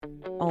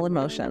all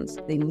emotions.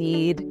 They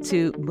need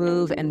to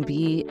move and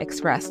be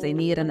expressed. They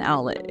need an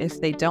outlet.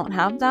 If they don't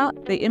have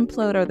that, they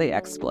implode or they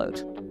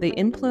explode. They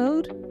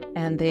implode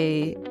and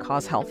they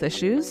cause health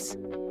issues,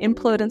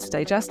 implode into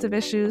digestive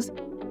issues,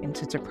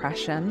 into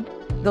depression.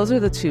 Those are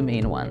the two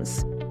main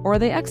ones. Or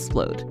they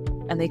explode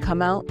and they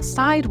come out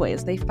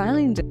sideways. They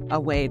find a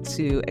way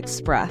to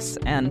express.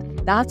 And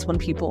that's when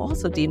people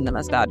also deem them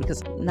as bad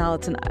because now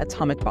it's an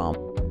atomic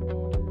bomb.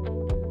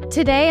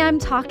 Today, I'm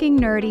talking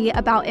nerdy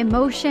about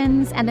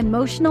emotions and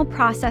emotional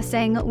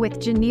processing with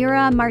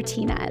Janira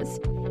Martinez.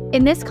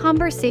 In this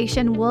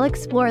conversation, we'll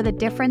explore the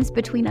difference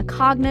between a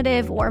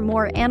cognitive or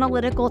more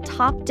analytical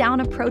top-down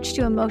approach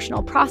to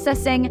emotional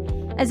processing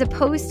as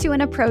opposed to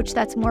an approach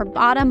that's more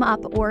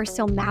bottom-up or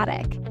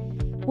somatic.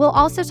 We'll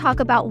also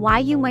talk about why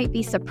you might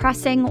be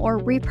suppressing or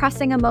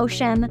repressing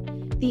emotion,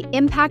 the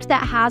impact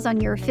that has on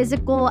your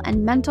physical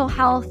and mental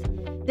health,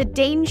 the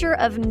danger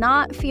of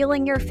not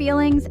feeling your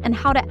feelings, and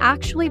how to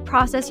actually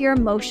process your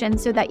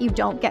emotions so that you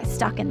don't get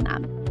stuck in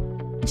them.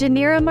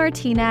 Janira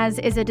Martinez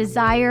is a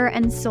desire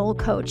and soul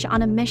coach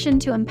on a mission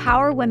to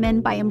empower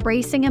women by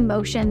embracing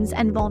emotions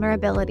and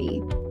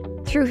vulnerability.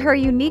 Through her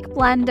unique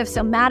blend of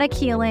somatic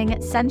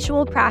healing,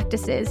 sensual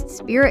practices,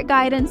 spirit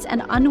guidance,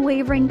 and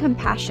unwavering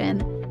compassion,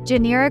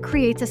 Janira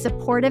creates a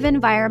supportive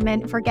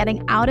environment for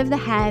getting out of the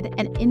head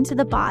and into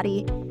the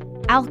body,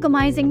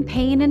 alchemizing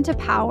pain into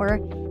power,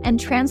 and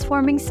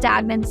transforming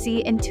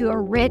stagnancy into a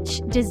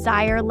rich,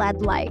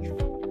 desire-led life.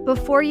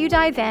 Before you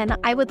dive in,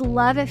 I would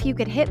love if you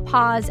could hit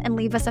pause and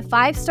leave us a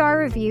 5-star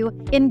review.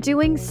 In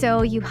doing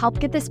so, you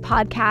help get this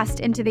podcast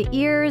into the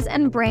ears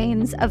and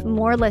brains of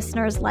more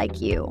listeners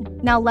like you.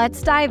 Now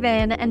let's dive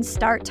in and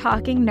start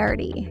talking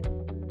nerdy.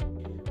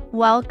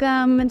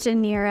 Welcome,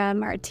 Janira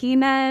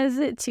Martinez,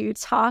 to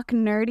Talk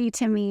Nerdy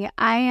to Me.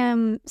 I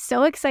am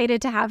so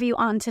excited to have you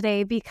on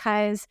today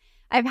because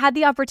I've had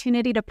the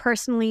opportunity to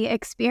personally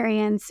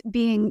experience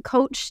being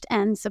coached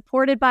and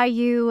supported by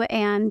you,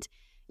 and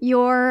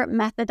your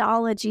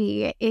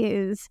methodology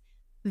is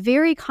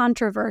very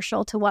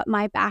controversial to what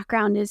my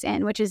background is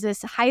in, which is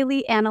this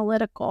highly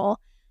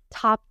analytical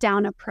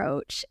top-down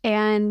approach.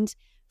 And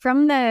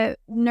from the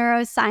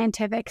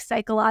neuroscientific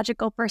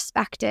psychological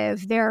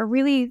perspective, there are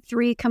really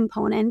 3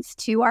 components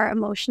to our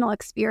emotional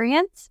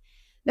experience.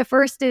 The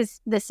first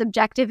is the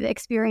subjective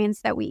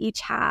experience that we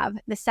each have.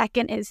 The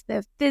second is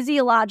the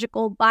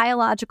physiological,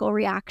 biological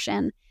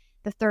reaction.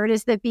 The third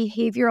is the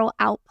behavioral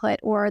output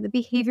or the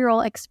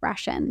behavioral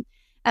expression.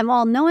 And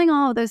while knowing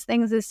all of those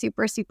things is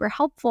super, super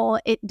helpful,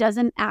 it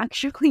doesn't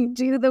actually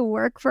do the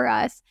work for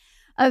us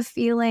of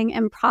feeling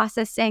and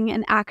processing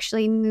and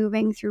actually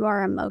moving through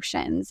our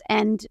emotions.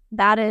 And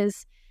that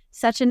is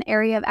such an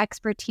area of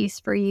expertise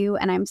for you,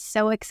 and I'm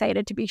so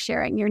excited to be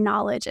sharing your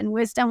knowledge and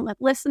wisdom with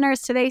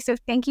listeners today. So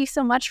thank you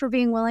so much for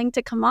being willing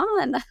to come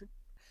on.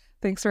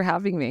 Thanks for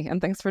having me, and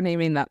thanks for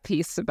naming that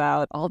piece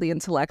about all the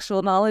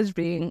intellectual knowledge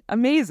being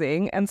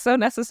amazing and so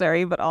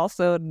necessary, but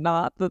also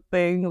not the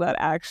thing that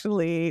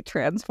actually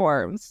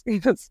transforms.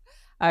 Because,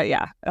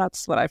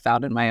 that's what I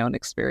found in my own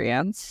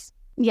experience.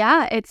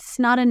 Yeah, it's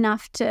not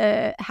enough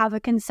to have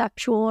a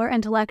conceptual or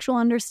intellectual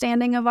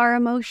understanding of our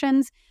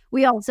emotions.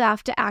 We also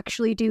have to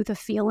actually do the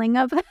feeling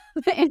of them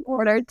in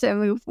order to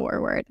move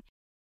forward.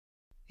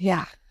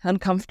 Yeah,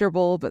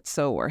 uncomfortable, but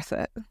so worth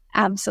it.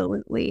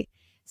 Absolutely.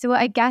 So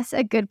I guess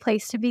a good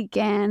place to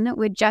begin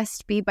would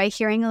just be by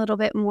hearing a little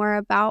bit more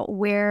about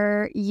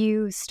where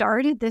you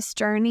started this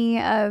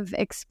journey of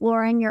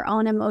exploring your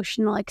own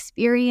emotional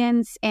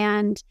experience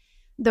and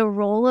the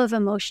role of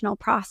emotional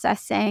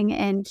processing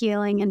and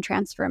healing and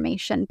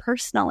transformation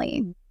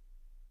personally.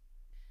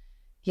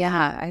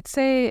 Yeah, I'd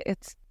say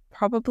it's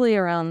probably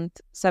around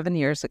 7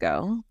 years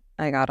ago,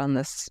 I got on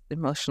this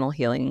emotional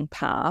healing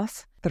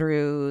path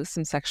through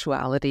some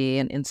sexuality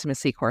and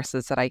intimacy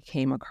courses that I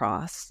came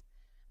across.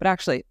 But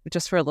actually,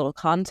 just for a little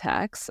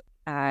context,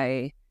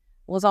 I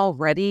was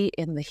already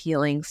in the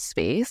healing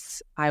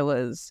space. I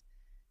was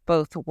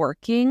both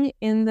working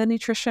in the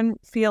nutrition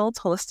field,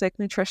 holistic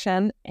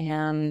nutrition,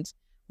 and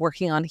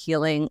working on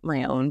healing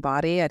my own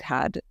body. I'd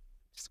had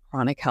just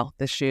chronic health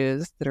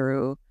issues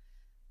through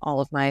all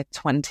of my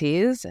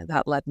 20s.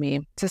 That led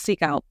me to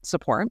seek out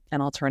support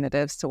and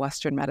alternatives to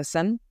Western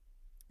medicine.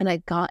 And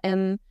I'd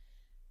gotten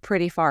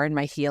pretty far in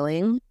my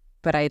healing,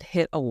 but I'd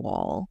hit a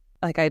wall.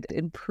 Like I'd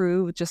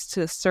improved just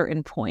to a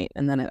certain point,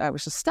 and then I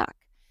was just stuck.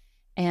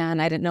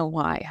 And I didn't know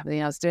why. I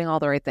mean, I was doing all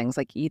the right things,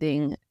 like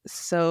eating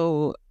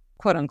so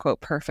quote unquote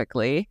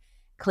perfectly,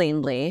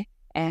 cleanly,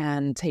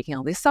 and taking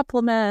all these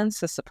supplements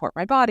to support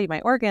my body,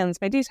 my organs,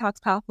 my detox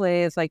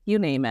pathways, like you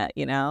name it,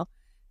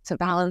 to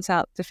balance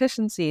out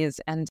deficiencies.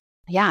 And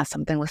yeah,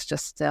 something was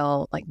just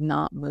still like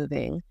not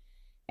moving.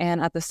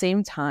 And at the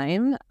same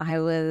time,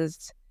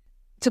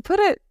 to put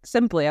it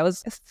simply, I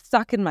was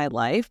stuck in my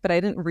life, but I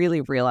didn't really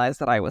realize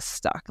that I was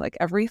stuck. Like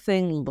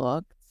everything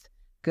looked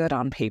good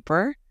on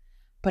paper,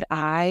 but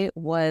I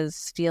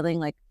was feeling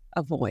like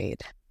a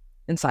void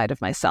inside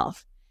of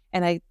myself.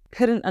 And I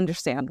couldn't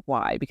understand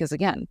why, because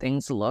again,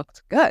 things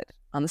looked good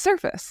on the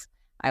surface.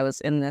 I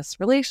was in this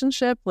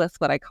relationship with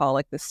what I call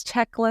like this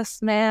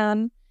checklist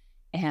man.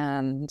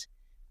 And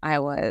I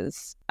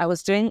was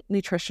doing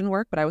nutrition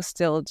work, but I was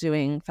still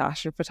doing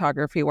fashion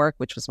photography work,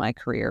 which was my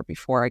career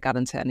before I got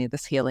into any of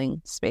this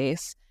healing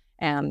space,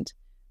 and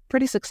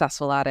pretty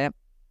successful at it.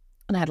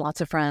 And I had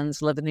lots of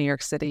friends, lived in New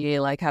York City,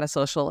 like had a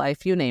social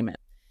life, you name it.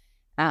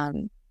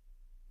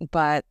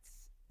 But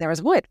there was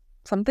a void.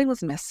 Something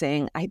was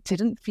missing. I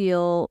didn't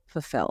feel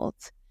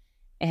fulfilled.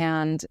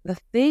 And the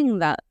thing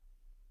that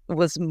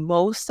was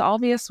most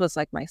obvious was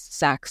like my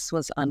sex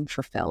was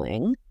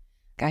unfulfilling.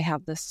 I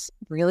have this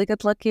really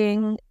good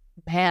looking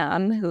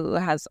man who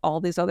has all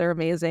these other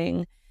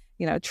amazing,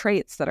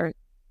 traits that are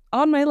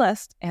on my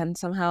list. And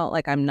somehow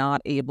like I'm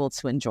not able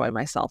to enjoy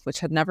myself, which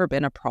had never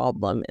been a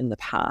problem in the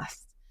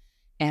past.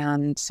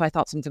 And so I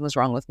thought something was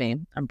wrong with me.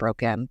 I'm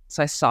broken.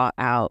 So I sought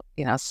out,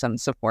 some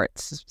support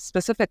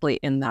specifically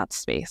in that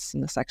space,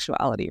 in the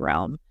sexuality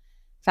realm,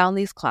 found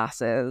these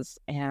classes,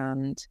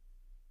 and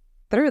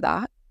through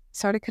that,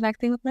 started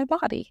connecting with my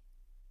body.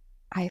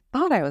 I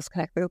thought I was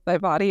connected with my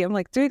body. I'm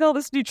like doing all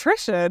this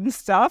nutrition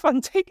stuff.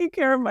 I'm taking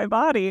care of my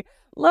body.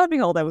 Lo and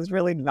behold, I was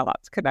really not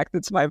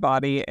connected to my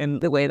body in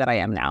the way that I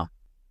am now.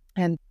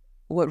 And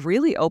what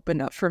really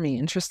opened up for me,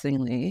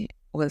 interestingly,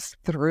 was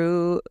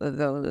through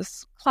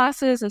those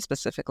classes and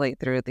specifically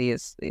through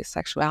these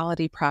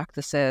sexuality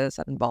practices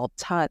that involved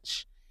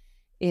touch,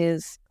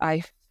 is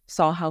I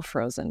saw how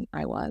frozen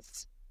I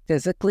was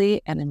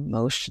physically and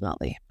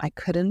emotionally. I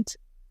couldn't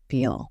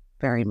feel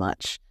very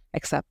much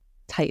except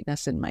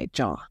tightness in my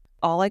jaw.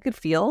 All I could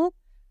feel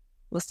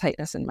was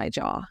tightness in my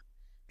jaw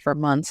for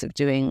months of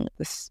doing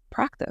this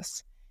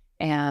practice.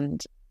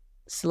 And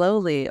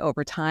slowly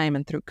over time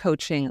and through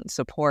coaching and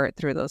support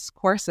through those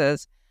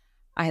courses,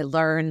 I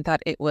learned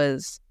that it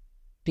was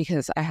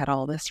because I had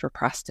all this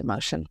repressed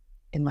emotion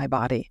in my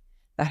body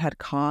that had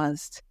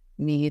caused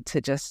me to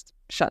just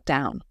shut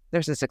down.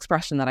 There's this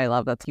expression that I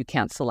love that you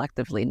can't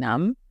selectively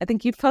numb. I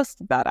think you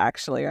posted that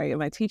actually, right?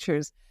 My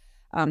teachers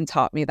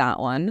taught me that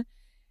one.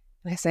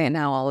 And I say it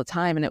now all the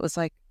time. And it was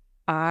like,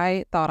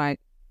 I thought I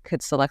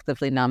could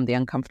selectively numb the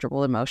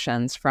uncomfortable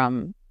emotions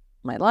from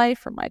my life,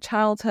 from my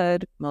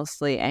childhood,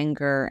 mostly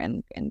anger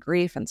and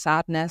grief and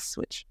sadness,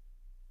 which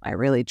I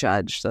really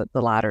judged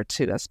the latter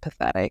two as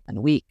pathetic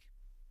and weak.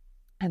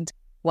 And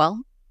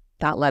well,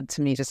 that led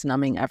to me just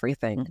numbing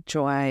everything.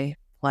 Joy,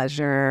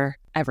 pleasure,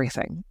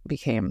 everything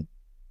became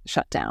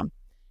shut down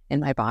in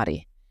my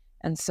body.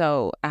 And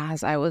so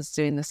as I was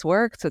doing this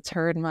work to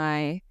turn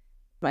my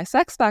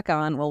sex back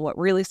on, well, what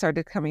really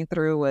started coming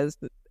through was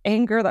the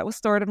anger that was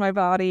stored in my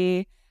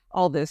body,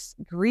 all this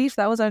grief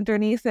that was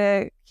underneath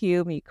it,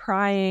 cue me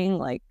crying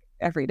like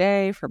every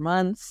day for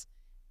months.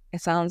 It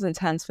sounds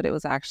intense, but it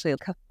was actually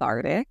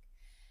cathartic.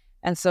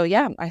 And so,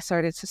 yeah, I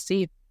started to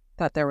see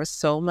that there was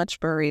so much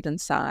buried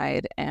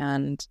inside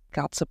and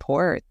got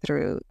support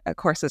through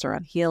courses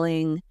around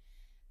healing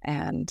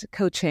and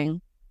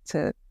coaching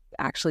to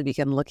actually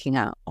begin looking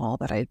at all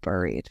that I'd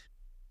buried,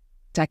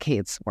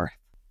 decades worth.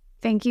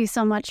 Thank you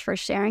so much for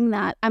sharing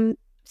that. I'm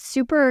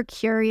super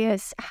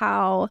curious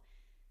how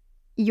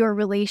your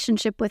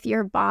relationship with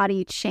your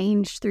body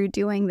changed through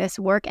doing this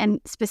work, and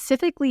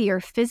specifically your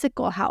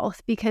physical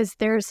health, because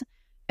there's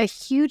a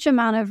huge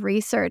amount of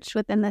research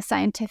within the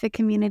scientific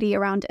community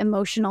around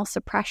emotional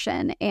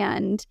suppression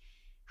and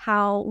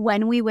how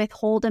when we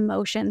withhold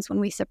emotions, when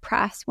we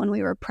suppress, when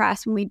we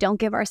repress, when we don't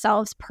give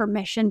ourselves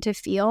permission to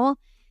feel,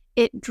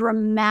 it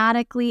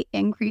dramatically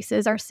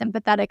increases our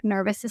sympathetic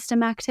nervous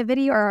system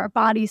activity or our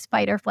body's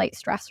fight or flight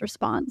stress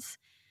response.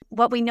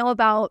 What we know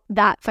about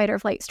that fight or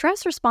flight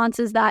stress response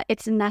is that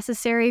it's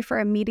necessary for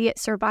immediate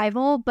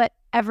survival, but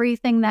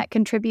everything that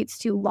contributes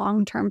to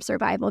long-term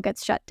survival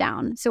gets shut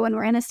down. So when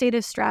we're in a state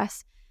of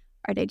stress,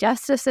 our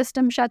digestive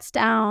system shuts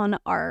down,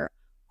 our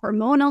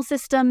hormonal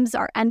systems,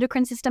 our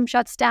endocrine system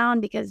shuts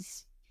down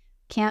because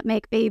can't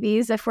make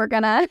babies if we're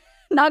not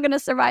gonna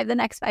survive the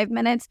next 5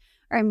 minutes.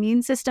 Our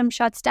immune system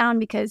shuts down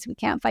because we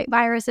can't fight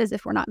viruses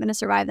if we're not gonna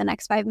survive the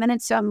next 5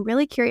 minutes. So I'm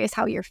really curious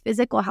how your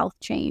physical health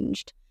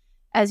changed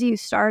as you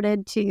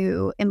started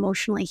to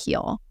emotionally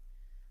heal.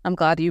 I'm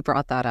glad you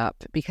brought that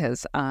up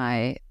because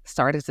I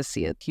started to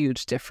see a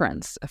huge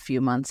difference a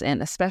few months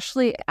in,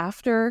 especially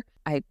after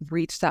I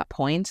reached that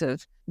point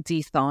of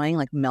de-thawing,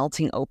 like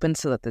melting open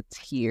so that the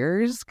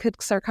tears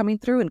could start coming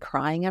through and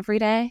crying every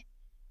day.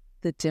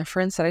 The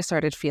difference that I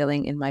started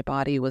feeling in my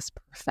body was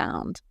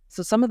profound.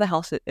 So some of the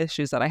health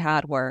issues that I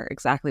had were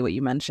exactly what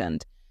you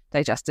mentioned.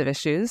 Digestive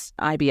issues,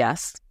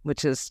 IBS,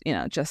 which is,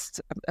 just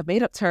a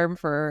made-up term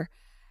for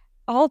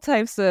all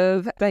types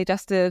of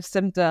digestive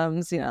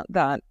symptoms,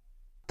 that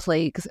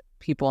plagues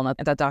people and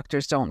that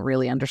doctors don't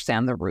really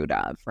understand the root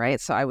of, right?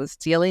 So I was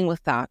dealing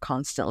with that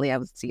constantly. I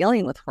was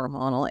dealing with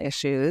hormonal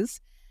issues,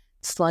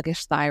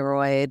 sluggish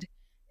thyroid.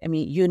 I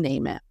mean, you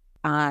name it,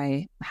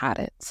 I had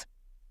it.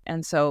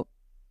 And so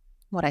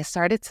what I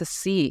started to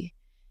see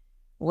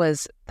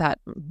was that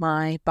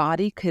my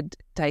body could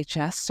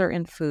digest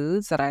certain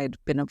foods that I'd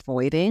been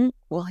avoiding.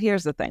 Well,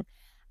 here's the thing.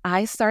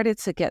 I started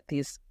to get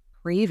these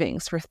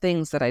cravings for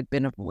things that I'd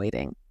been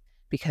avoiding.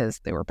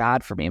 because they were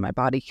bad for me. My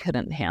body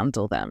couldn't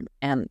handle them.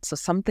 And so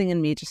something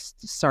in me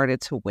just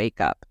started to wake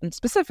up. And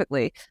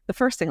specifically, the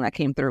first thing that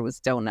came through was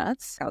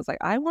donuts. I was like,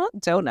 I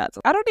want donuts.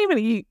 I don't even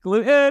eat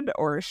gluten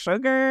or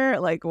sugar.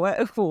 Like,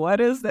 what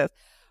is this?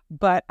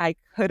 But I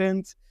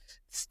couldn't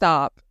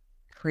stop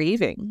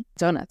craving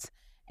donuts.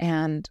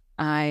 And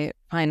I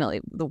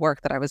finally, the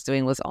work that I was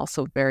doing was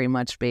also very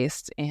much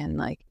based in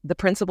like the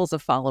principles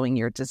of following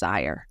your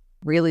desire,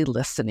 really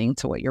listening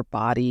to what your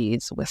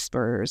body's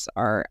whispers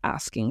are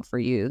asking for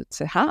you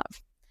to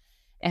have.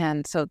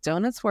 And so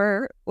donuts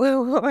were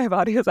what my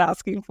body was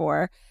asking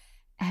for.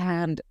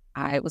 And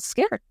I was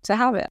scared to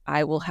have it.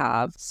 I will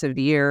have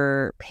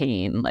severe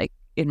pain like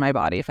in my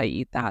body if I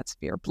eat that,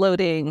 severe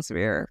bloating,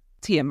 severe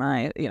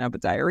TMI, but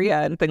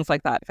diarrhea and things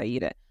like that if I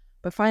eat it.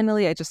 But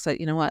finally, I just said,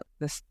 you know what,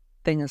 this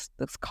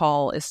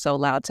call is so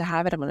loud to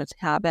have it. I'm going to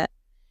have it.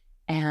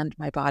 And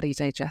my body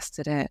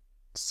digested it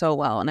so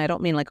well. And I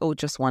don't mean like, oh,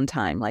 just one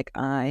time. Like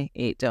I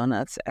ate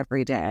donuts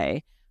every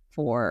day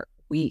for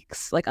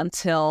weeks, like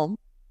until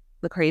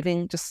the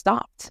craving just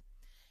stopped.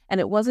 And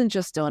it wasn't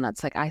just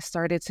donuts. Like I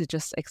started to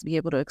just be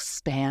able to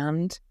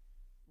expand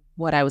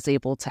what I was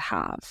able to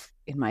have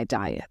in my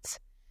diet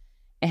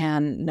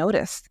and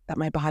noticed that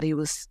my body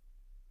was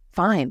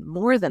fine,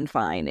 more than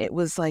fine. It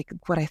was like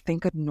what I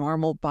think a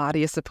normal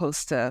body is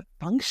supposed to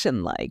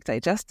function like,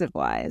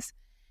 digestive-wise.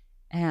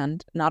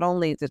 And not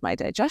only did my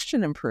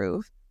digestion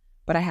improve,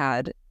 but I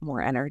had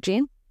more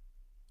energy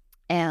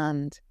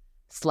and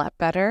slept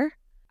better.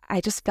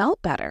 I just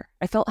felt better.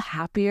 I felt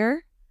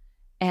happier.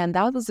 And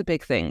that was a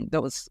big thing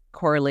that was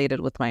correlated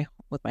with my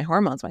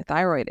hormones, my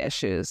thyroid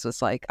issues. Was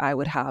like I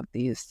would have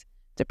these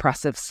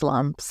depressive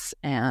slumps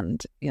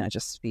and,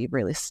 just be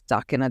really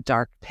stuck in a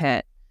dark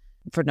pit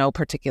for no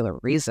particular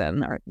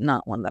reason, or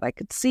not one that I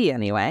could see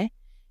anyway.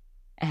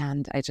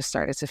 And I just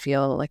started to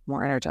feel like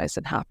more energized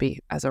and happy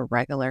as a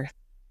regular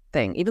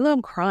thing. Even though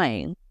I'm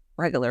crying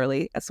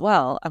regularly as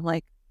well, I'm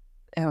like,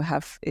 I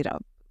have,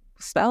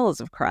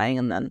 spells of crying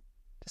and then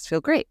just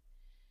feel great.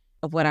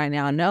 Of what I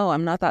now know,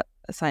 I'm not that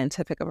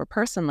scientific of a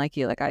person like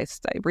you. Like I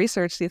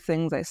research these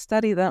things, I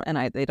study them,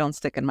 and they don't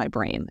stick in my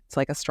brain. It's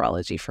like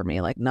astrology for me.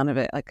 Like none of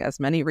it, like as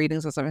many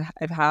readings as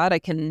I've had, I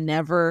can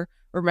never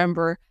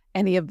remember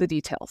any of the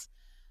details.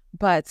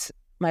 But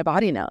my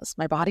body knows.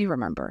 My body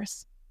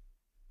remembers.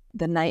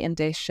 The night and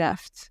day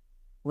shift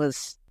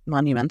was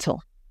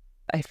monumental.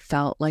 I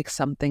felt like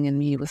something in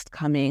me was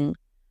coming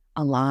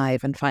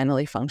alive and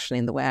finally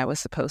functioning the way I was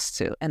supposed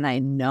to. And I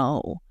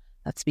know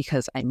that's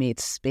because I made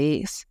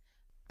space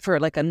for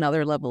like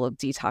another level of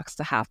detox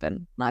to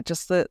happen. Not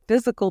just the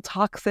physical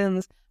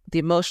toxins, the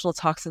emotional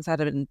toxins that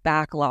have been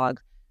backlogged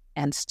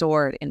and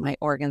stored in my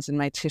organs, in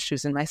my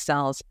tissues, in my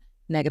cells,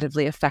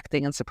 negatively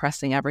affecting and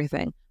suppressing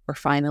everything. We're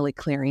finally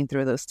clearing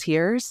through those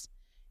tears,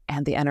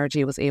 and the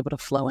energy was able to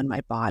flow in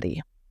my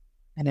body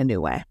in a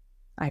new way.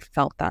 I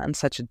felt that on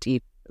such a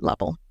deep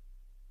level.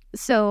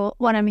 So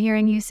what I'm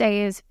hearing you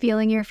say is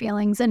feeling your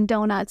feelings, and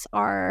donuts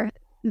are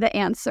the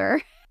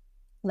answer.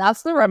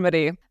 That's the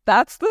remedy.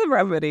 That's the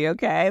remedy,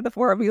 okay? The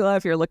formula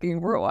if you're looking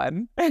for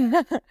one.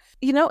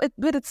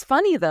 But it's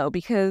funny though,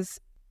 because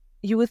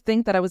you would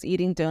think that I was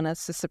eating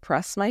donuts to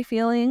suppress my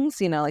feelings,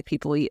 like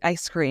people eat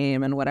ice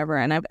cream and whatever.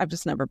 And I've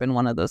just never been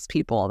one of those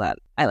people that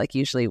I like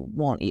usually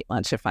won't eat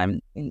much if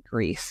I'm in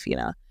grief,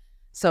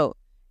 So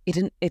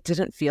it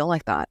didn't feel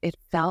like that. It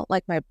felt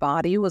like my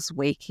body was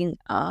waking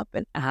up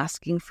and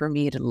asking for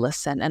me to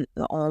listen. And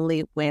the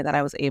only way that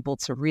I was able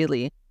to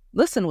really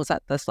listen was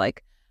at this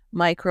like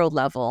micro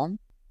level.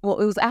 Well,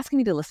 it was asking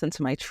me to listen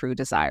to my true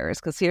desires.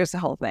 Because here's the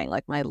whole thing.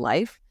 Like my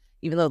life,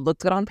 even though it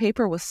looked good on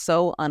paper, was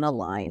so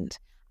unaligned.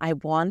 I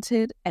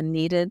wanted and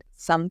needed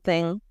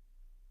something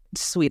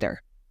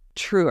sweeter,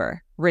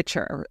 truer,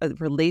 richer, a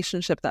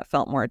relationship that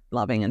felt more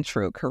loving and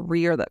true,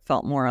 career that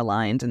felt more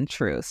aligned and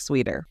true,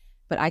 sweeter.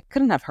 But I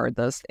couldn't have heard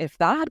those. If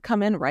that had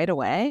come in right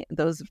away,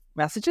 those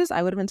messages,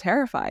 I would have been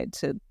terrified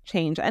to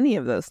change any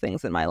of those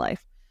things in my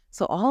life.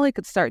 So all I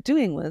could start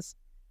doing was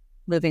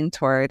moving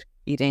toward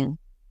eating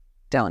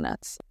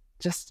donuts,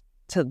 just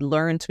to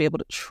learn to be able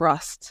to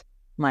trust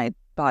my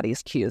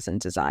body's cues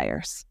and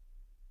desires.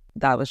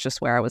 That was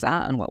just where I was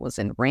at and what was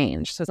in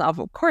range. So it's of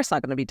course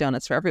not going to be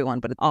donuts for everyone,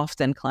 but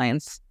often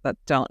clients that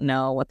don't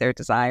know what their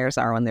desires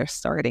are when they're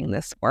starting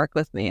this work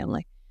with me, I'm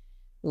like,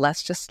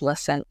 let's just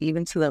listen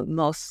even to the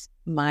most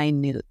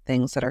minute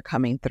things that are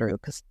coming through,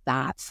 because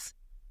that's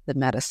the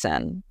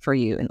medicine for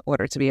you in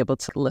order to be able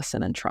to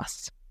listen and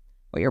trust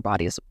what your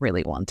body is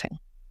really wanting.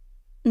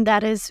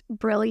 That is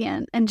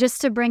brilliant. And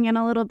just to bring in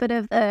a little bit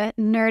of the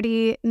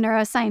nerdy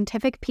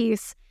neuroscientific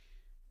piece,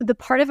 the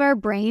part of our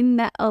brain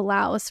that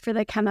allows for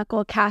the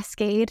chemical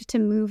cascade to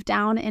move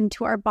down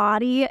into our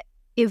body,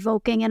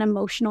 evoking an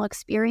emotional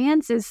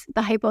experience, is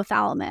the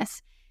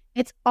hypothalamus.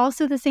 It's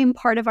also the same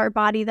part of our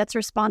body that's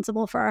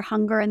responsible for our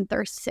hunger and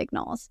thirst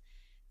signals.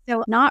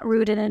 So not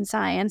rooted in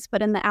science,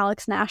 but in the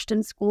Alex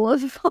Nashton School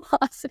of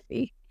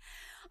Philosophy.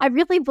 I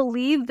really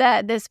believe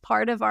that this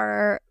part of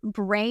our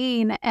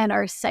brain and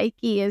our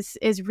psyche is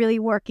really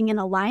working in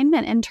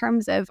alignment in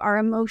terms of our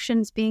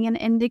emotions being an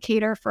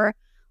indicator for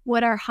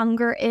what our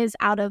hunger is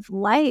out of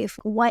life,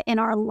 what in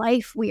our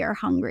life we are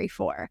hungry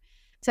for.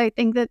 So I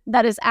think that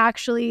that is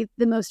actually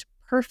the most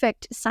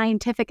perfect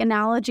scientific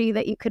analogy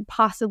that you could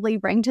possibly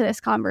bring to this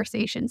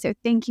conversation. So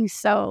thank you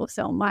so,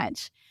 so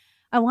much.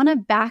 I want to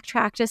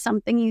backtrack to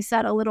something you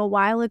said a little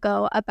while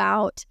ago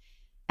about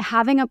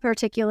having a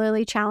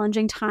particularly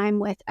challenging time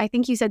with, I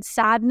think you said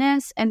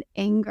sadness and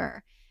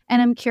anger.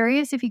 And I'm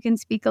curious if you can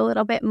speak a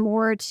little bit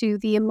more to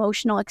the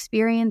emotional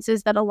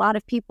experiences that a lot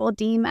of people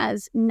deem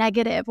as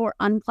negative or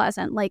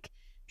unpleasant, like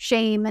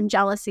shame and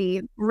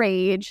jealousy,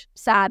 rage,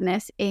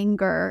 sadness,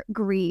 anger,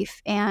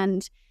 grief,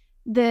 and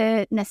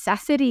the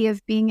necessity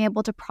of being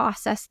able to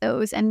process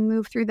those and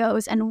move through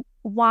those, and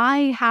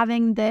why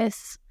having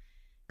this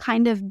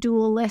kind of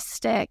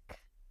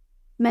dualistic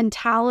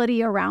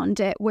mentality around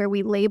it where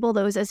we label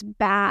those as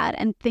bad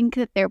and think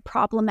that they're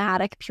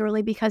problematic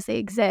purely because they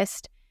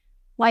exist,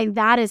 why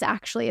that is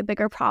actually a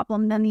bigger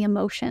problem than the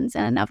emotions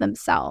in and of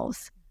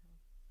themselves.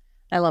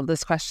 I love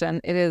this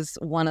question. It is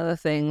one of the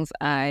things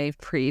I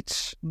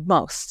preach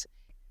most.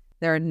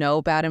 There are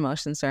no bad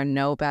emotions. There are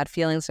no bad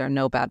feelings. There are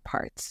no bad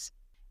parts.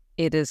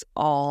 It is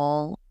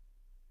all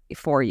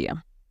for you.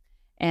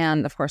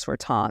 And of course, we're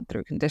taught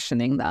through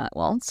conditioning that,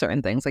 well,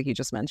 certain things like you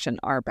just mentioned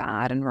are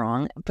bad and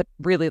wrong. But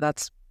really,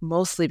 that's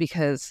mostly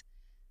because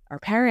our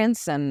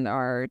parents and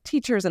our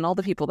teachers and all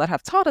the people that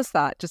have taught us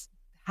that just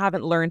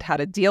haven't learned how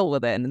to deal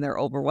with it, and they're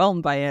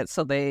overwhelmed by it.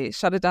 So they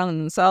shut it down in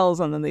themselves,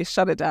 and then they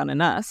shut it down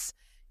in us,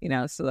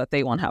 so that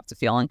they won't have to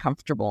feel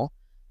uncomfortable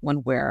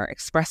when we're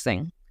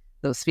expressing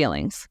those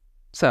feelings.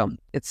 So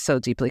it's so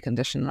deeply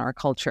conditioned in our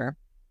culture,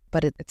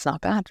 but it's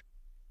not bad.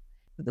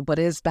 What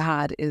is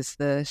bad is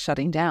the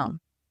shutting down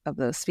of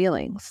those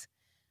feelings.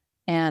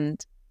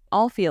 And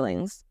all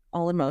feelings,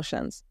 all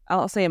emotions,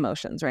 I'll say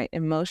emotions, right?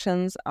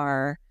 Emotions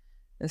are,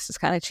 this is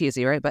kind of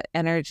cheesy, right? But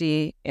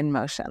energy in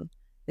motion.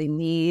 They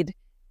need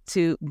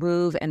to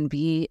move and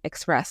be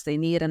expressed. They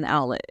need an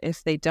outlet.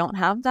 If they don't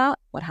have that,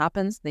 what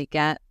happens? They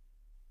get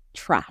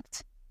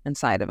trapped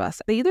inside of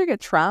us. They either get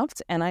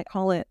trapped, and I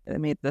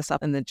made this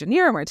up in the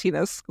Janira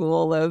Martinez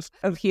school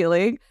of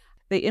healing,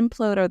 they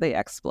implode or they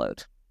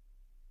explode.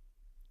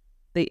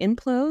 They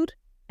implode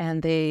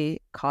and they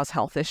cause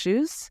health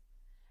issues.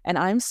 And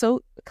I'm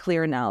so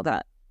clear now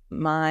that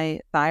my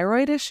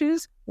thyroid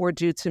issues were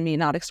due to me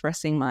not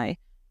expressing my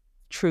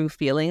true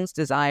feelings,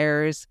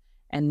 desires,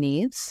 and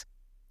needs.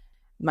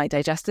 My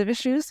digestive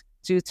issues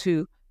due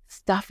to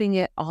stuffing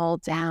it all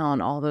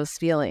down, all those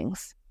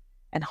feelings,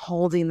 and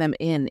holding them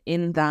in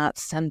that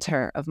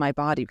center of my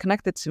body,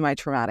 connected to my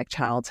traumatic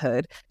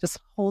childhood, just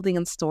holding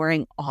and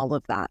storing all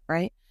of that,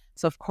 right?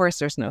 So of course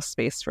there's no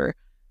space for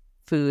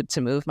food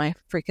to move. My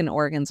freaking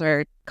organs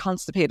are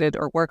constipated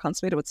or were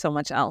constipated with so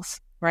much else,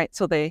 right?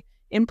 So they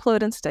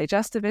implode into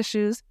digestive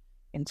issues,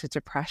 into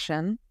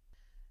depression.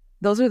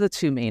 Those are the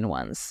two main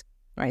ones,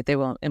 right? They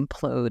will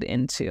implode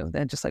into,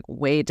 they're just like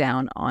way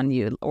down on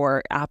you,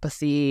 or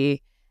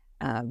apathy,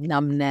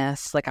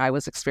 numbness, like I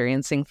was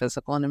experiencing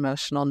physical and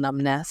emotional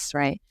numbness,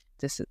 right?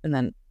 And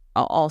then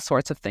all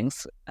sorts of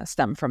things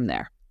stem from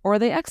there. Or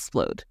they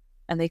explode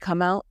and they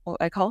come out what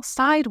I call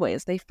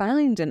sideways. They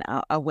find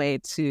a way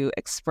to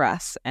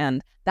express.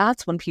 And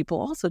that's when people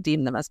also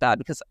deem them as bad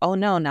because, oh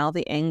no, now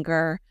the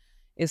anger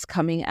is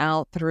coming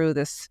out through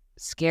this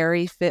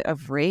scary fit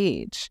of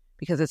rage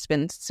because it's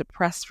been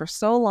suppressed for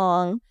so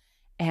long.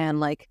 And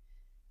like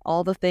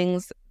all the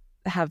things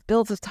have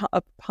built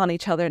upon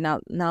each other. Now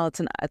it's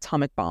an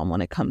atomic bomb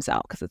when it comes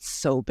out because it's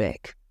so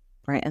big,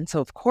 right? And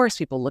so of course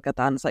people look at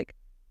that and it's like,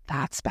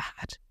 that's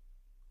bad.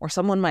 Or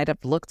someone might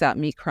have looked at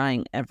me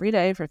crying every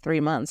day for 3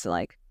 months and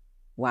like,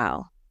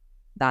 wow,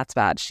 that's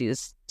bad.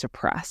 She's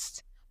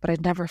depressed. But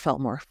I'd never felt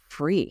more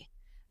free,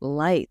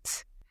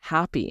 light,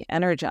 happy,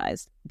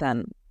 energized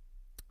than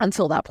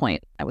until that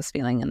point I was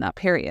feeling in that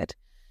period.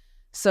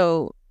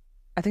 So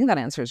I think that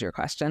answers your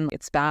question.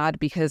 It's bad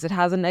because it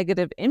has a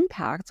negative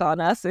impact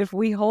on us if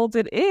we hold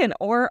it in,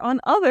 or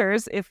on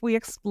others if we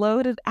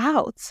explode it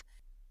out.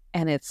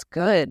 And it's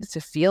good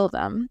to feel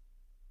them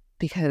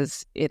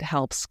because it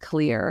helps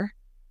clear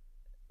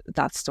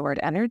that stored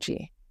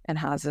energy and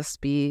has us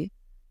be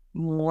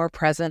more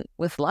present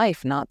with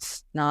life,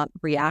 not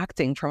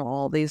reacting from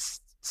all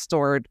these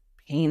stored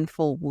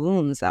painful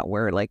wounds that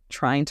we're like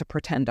trying to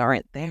pretend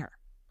aren't there,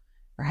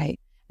 right?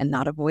 And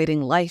not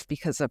avoiding life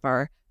because of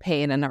our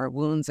pain and our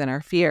wounds and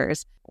our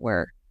fears.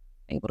 We're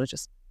able to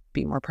just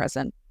be more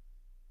present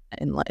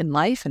in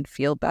life and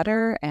feel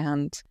better.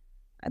 And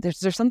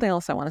there's something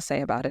else I want to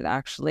say about it,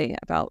 actually,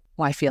 about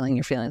why feeling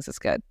your feelings is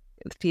good.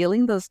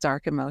 Feeling those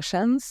dark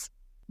emotions,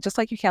 just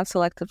like you can't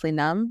selectively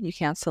numb, you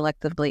can't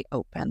selectively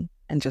open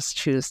and just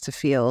choose to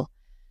feel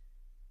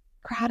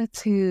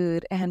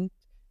gratitude and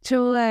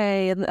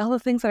joy and all the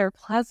things that are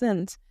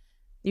pleasant.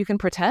 You can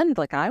pretend,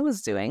 like I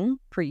was doing.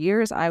 For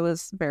years, I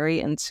was very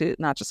into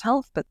not just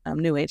health, but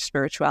New Age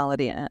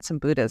spirituality and some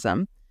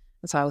Buddhism.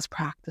 And so I was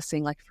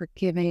practicing like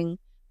forgiving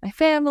my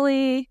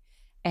family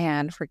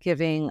and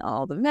forgiving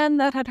all the men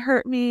that had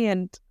hurt me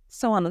and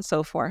so on and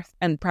so forth,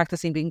 and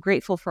practicing being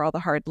grateful for all the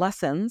hard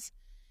lessons.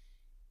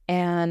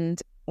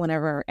 And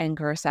whenever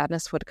anger or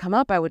sadness would come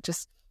up, I would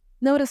just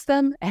notice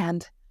them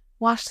and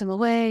wash them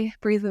away,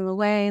 breathe them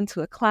away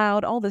into a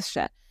cloud, all this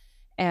shit.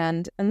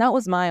 And that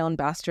was my own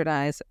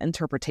bastardized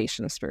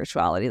interpretation of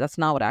spirituality. That's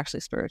not what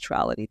actually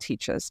spirituality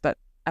teaches. But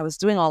I was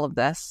doing all of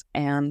this,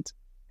 and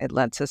it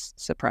led to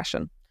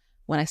suppression.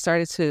 When I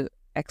started to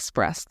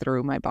express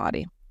through my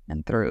body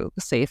and through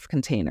safe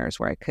containers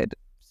where I could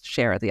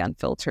share the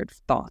unfiltered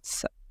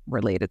thoughts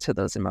related to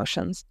those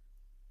emotions,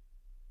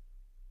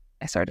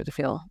 I started to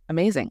feel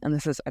amazing. And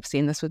I've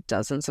seen this with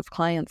dozens of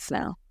clients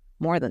now,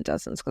 more than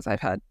dozens, because I've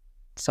had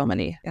so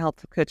many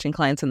health coaching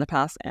clients in the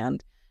past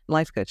and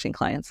life coaching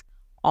clients,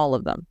 all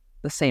of them,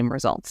 the same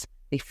results.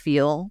 They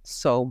feel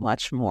so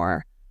much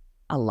more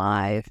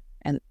alive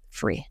and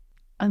free.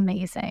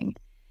 Amazing.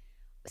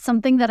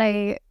 Something that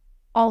I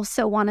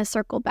also want to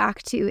circle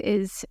back to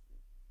is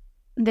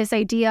this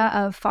idea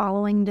of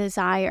following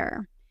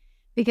desire,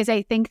 because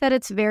I think that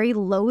it's very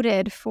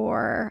loaded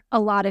for a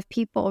lot of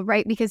people,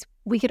 right? Because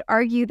we could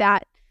argue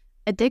that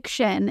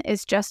addiction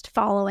is just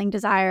following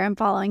desire and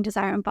following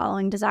desire and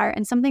following desire.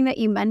 And something that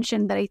you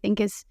mentioned that I think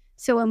is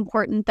so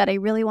important that I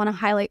really want to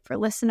highlight for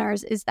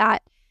listeners is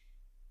that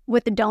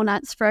with the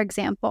donuts, for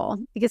example,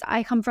 because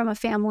I come from a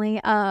family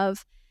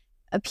of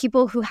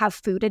people who have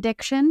food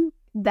addiction,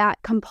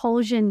 that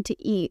compulsion to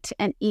eat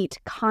and eat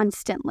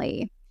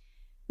constantly,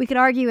 we could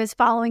argue is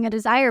following a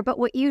desire. But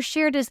what you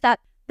shared is that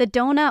the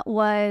donut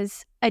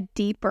was a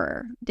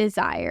deeper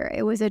desire.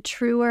 It was a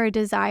truer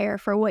desire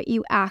for what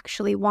you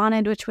actually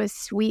wanted, which was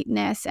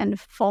sweetness and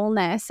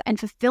fullness and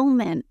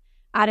fulfillment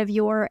out of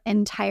your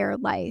entire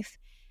life.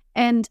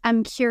 And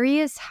I'm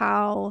curious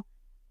how,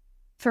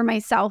 for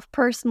myself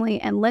personally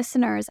and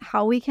listeners,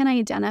 how we can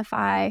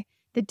identify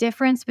the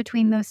difference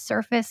between those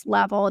surface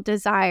level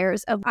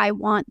desires of I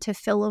want to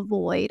fill a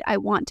void, I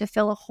want to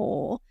fill a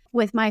hole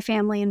with my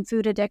family and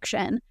food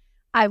addiction.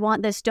 I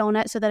want this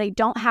donut so that I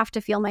don't have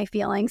to feel my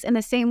feelings, in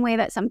the same way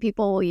that some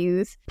people will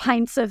use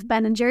pints of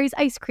Ben & Jerry's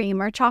ice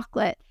cream or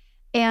chocolate.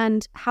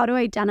 And how to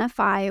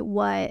identify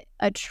what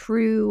a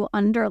true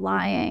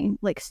underlying,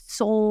 like,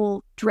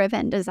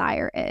 soul-driven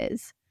desire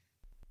is.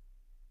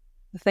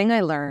 The thing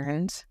I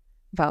learned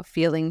about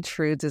feeling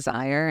true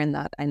desire, and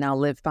that I now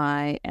live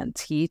by and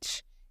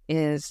teach,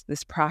 is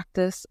this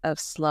practice of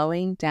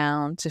slowing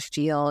down to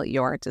feel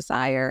your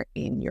desire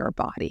in your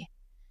body,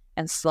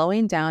 and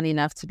slowing down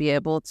enough to be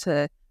able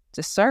to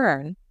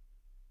discern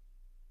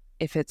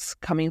if it's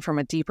coming from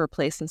a deeper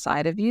place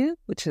inside of you,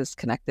 which is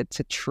connected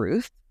to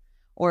truth,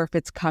 or if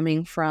it's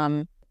coming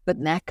from the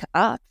neck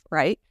up,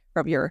 right?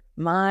 From your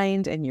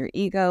mind and your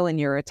ego and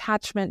your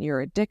attachment,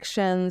 your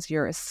addictions,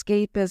 your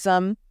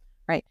escapism,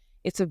 right?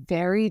 It's a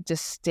very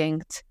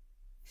distinct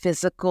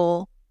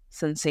physical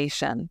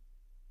sensation.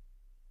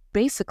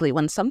 Basically,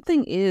 when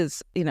something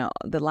is,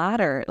 the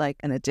latter, like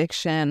an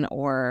addiction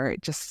or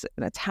just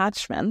an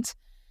attachment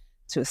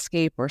to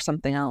escape or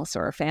something else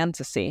or a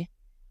fantasy,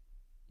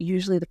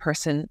 usually the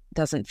person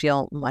doesn't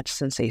feel much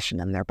sensation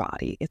in their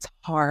body. It's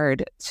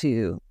hard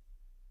to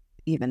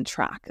even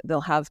track.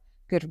 They'll have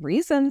good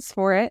reasons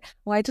for it.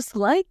 Well, I just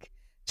like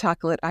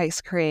chocolate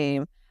ice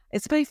cream.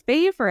 It's my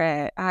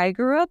favorite. I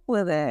grew up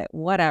with it,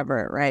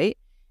 whatever, right?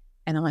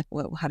 And I'm like,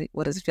 well,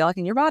 what does it feel like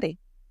in your body?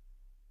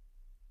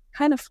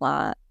 Kind of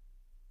flat,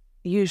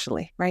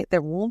 usually, right?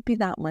 There won't be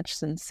that much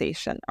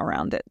sensation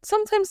around it.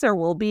 Sometimes there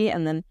will be,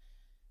 and then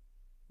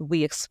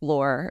we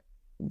explore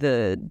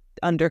the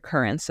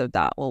undercurrents of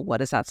that. Well,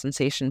 what is that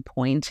sensation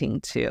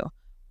pointing to?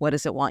 What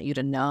does it want you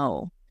to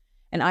know?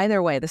 And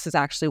either way, this is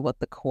actually what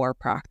the core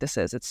practice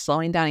is. It's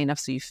slowing down enough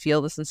so you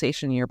feel the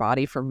sensation in your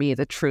body. For me,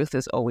 the truth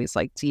is always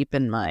like deep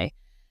in my,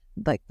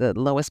 like the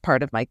lowest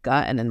part of my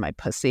gut and in my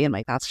pussy. And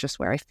that's just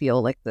where I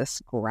feel like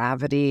this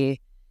gravity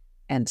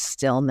and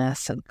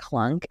stillness and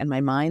clunk. And my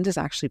mind is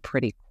actually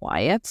pretty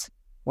quiet.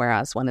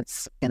 Whereas when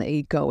it's an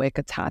egoic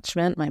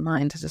attachment, my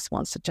mind just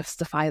wants to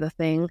justify the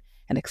thing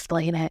and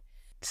explain it.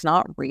 It's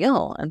not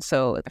real. And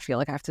so I feel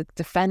like I have to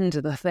defend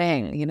the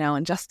thing,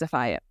 and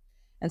justify it.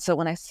 And so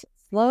when I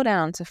slow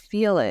down to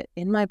feel it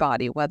in my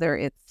body, whether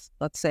it's,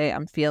 let's say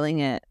I'm feeling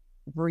it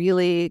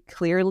really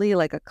clearly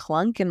like a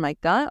clunk in my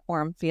gut, or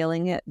I'm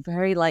feeling it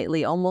very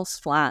lightly,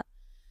 almost flat,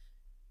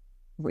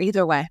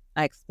 either way,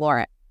 I explore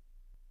it.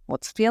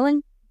 What's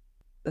feeling?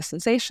 The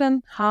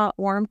sensation, hot,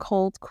 warm,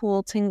 cold,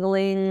 cool,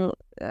 tingling,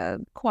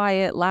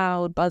 quiet,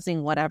 loud,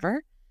 buzzing,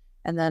 whatever.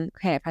 And then,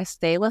 okay, if I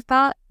stay with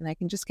that and I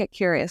can just get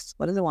curious,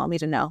 what does it want me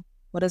to know?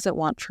 What does it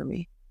want from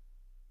me?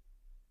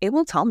 It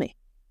will tell me.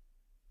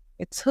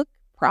 It took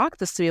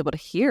practice to be able to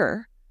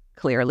hear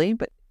clearly,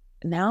 but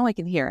now I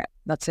can hear it.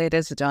 Let's say it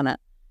is a donut.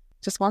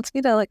 Just wants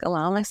me to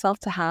allow myself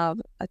to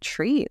have a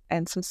treat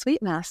and some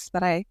sweetness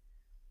that I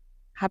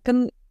have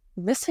been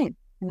missing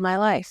in my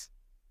life.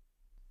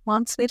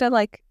 Wants me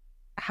to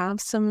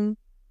have something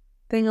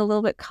a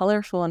little bit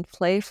colorful and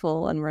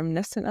playful and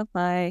reminiscent of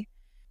my,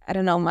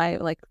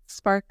 my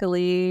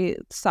sparkly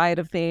side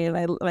of me,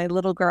 my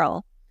little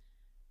girl.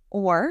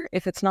 Or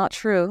if it's not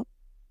true,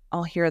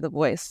 I'll hear the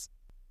voice.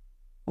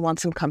 It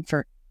wants some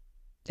comfort.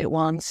 It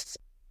wants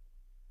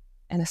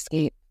an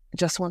escape.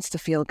 just wants to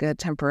feel good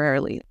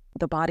temporarily.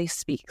 The body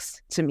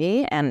speaks to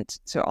me and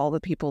to all the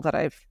people that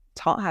I've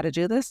taught how to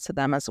do this, to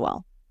them as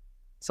well.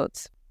 So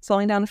it's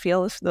slowing down to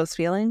feel those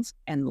feelings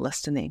and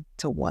listening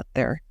to what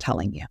they're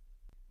telling you.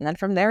 And then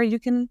from there, you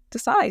can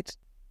decide,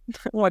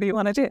 what do you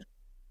want to do?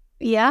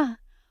 Yeah.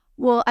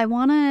 Well, I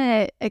want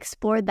to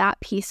explore that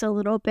piece a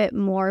little bit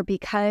more,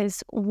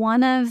 because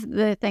one of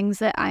the things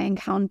that I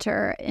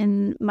encounter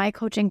in my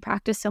coaching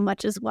practice so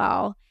much as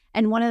well,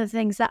 and one of the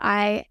things that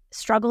I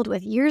struggled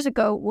with years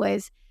ago,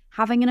 was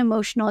having an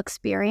emotional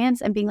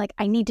experience and being like,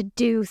 I need to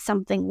do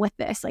something with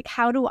this. Like,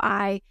 how do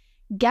I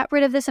get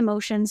rid of this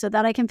emotion so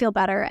that I can feel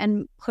better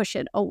and push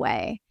it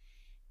away?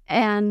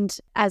 And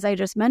as I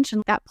just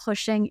mentioned, that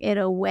pushing it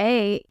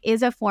away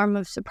is a form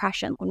of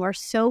suppression. When we're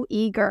so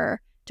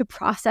eager to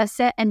process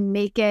it and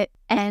make it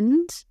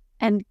end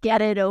and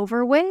get it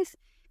over with,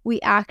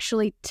 we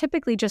actually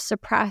typically just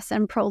suppress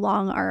and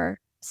prolong our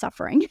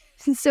suffering.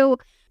 So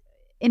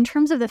in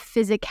terms of the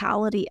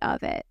physicality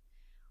of it,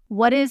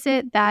 what is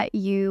it that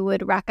you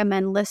would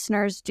recommend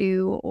listeners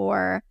do?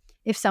 Or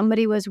if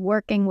somebody was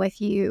working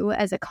with you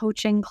as a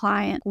coaching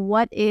client,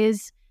 what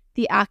is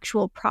the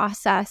actual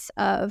process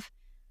of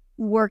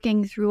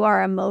working through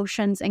our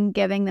emotions and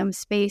giving them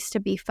space to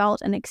be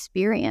felt and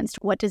experienced?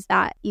 What does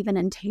that even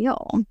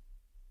entail?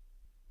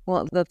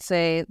 Well, let's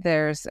say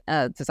there's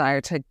a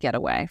desire to get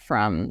away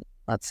from,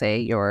 let's say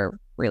you're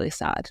really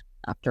sad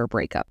after a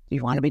breakup.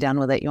 You want to be done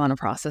with it. You want to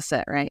process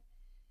it, right?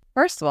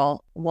 First of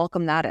all,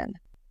 welcome that in.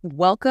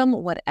 Welcome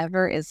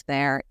whatever is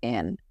there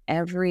in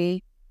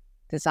every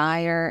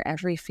desire,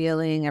 every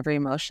feeling, every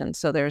emotion.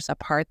 So there's a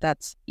part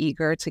that's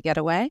eager to get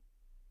away.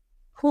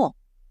 Cool.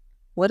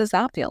 What does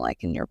that feel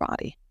like in your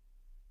body?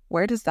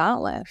 Where does that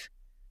live?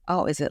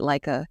 Oh, is it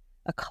like a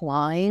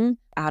clawing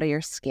out of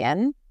your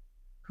skin?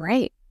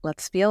 Great.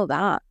 Let's feel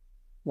that.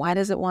 Why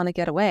does it want to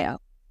get away? Oh,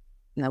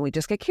 and then we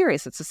just get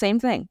curious. It's the same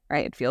thing,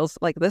 right? It feels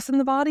like this in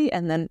the body.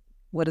 And then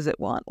what does it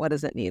want? What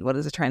does it need? What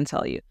does it try and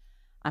tell you?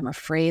 I'm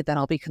afraid that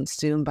I'll be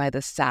consumed by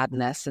this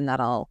sadness and that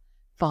I'll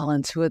fall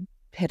into a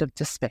pit of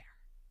despair.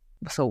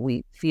 So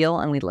we feel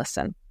and we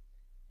listen.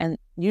 And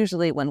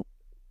usually when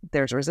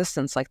there's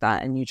resistance like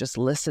that and you just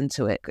listen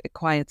to it, it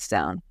quiets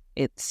down,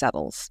 it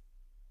settles.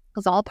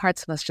 Because all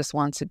parts of us just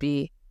want to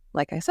be,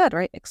 like I said,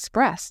 right,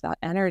 express. That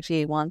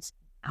energy wants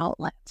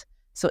outlet.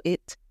 So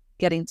it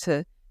getting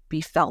to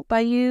be felt by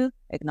you,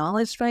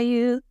 acknowledged by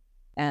you,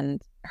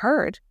 and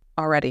heard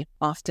already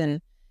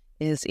often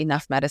is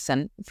enough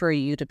medicine for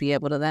you to be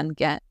able to then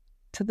get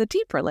to the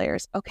deeper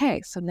layers.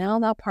 Okay, so now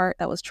that part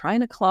that was trying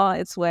to claw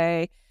its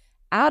way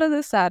out of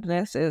the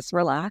sadness is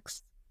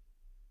relaxed.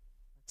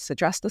 Let's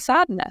address the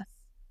sadness.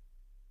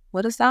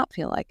 What does that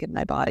feel like in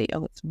my body?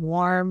 Oh, it's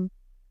warm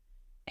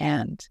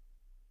and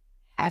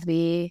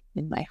heavy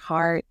in my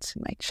heart,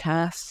 in my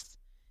chest.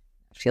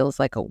 It feels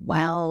like a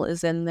well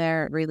is in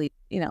there. Really,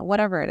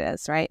 whatever it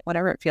is, right?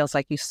 Whatever it feels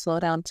like, you slow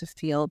down to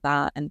feel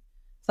that. And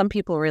some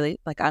people really,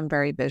 like, I'm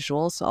very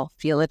visual, so I'll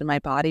feel it in my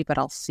body, but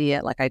I'll see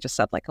it, like I just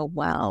said, like a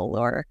well,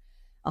 or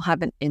I'll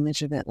have an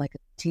image of it like a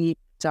deep,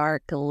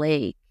 dark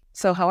lake.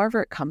 So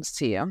however it comes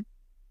to you,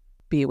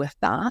 be with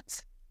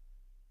that.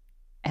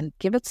 And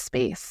give it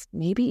space.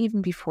 Maybe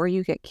even before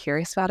you get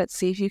curious about it,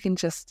 see if you can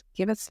just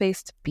give it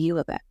space to be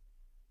with it.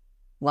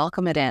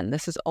 Welcome it in.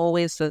 This is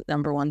always the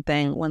number one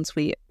thing once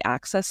we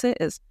access it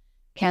is,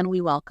 can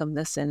we welcome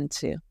this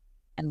into?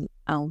 And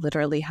I'll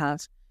literally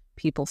have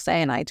people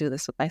say, and I do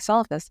this with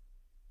myself, is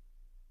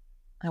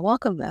I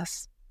welcome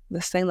this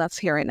thing that's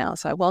here right now.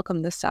 So I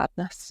welcome this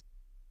sadness.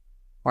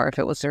 Or if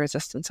it was the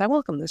resistance, I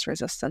welcome this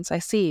resistance. I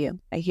see you.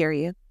 I hear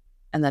you.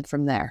 And then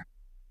from there,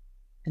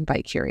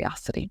 invite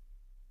curiosity.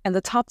 And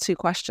the top two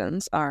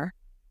questions are,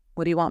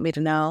 what do you want me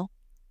to know?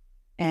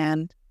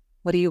 And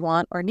what do you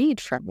want or need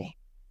from me?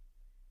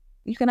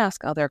 You can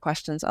ask other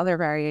questions, other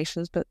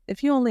variations, but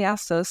if you only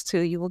ask those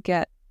two, you will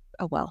get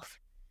a wealth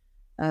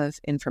of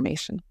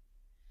information.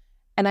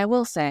 And I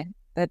will say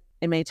that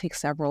it may take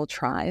several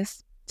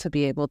tries to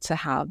be able to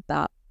have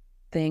that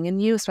thing in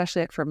you,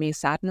 especially like for me,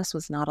 sadness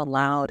was not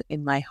allowed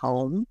in my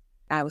home.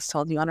 I was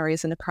told, you want a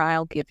reason to cry,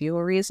 I'll give you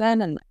a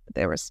reason. And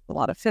there was a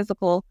lot of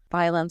physical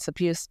violence,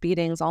 abuse,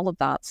 beatings, all of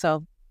that.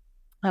 So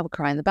I would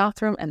cry in the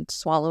bathroom and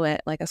swallow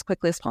it like as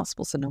quickly as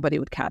possible so nobody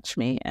would catch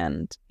me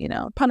and,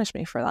 punish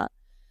me for that.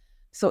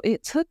 So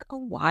it took a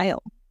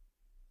while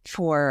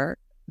for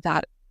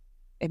that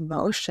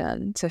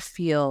emotion to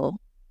feel,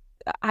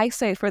 I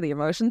say for the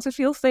emotion to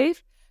feel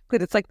safe,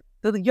 but it's like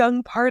the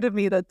young part of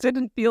me that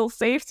didn't feel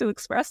safe to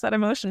express that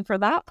emotion, for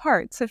that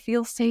part to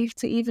feel safe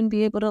to even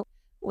be able to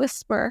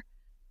whisper,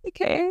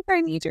 okay,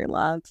 I need your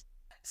love.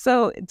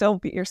 So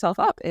don't beat yourself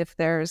up if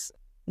there's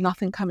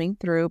nothing coming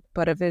through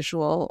but a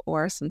visual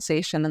or a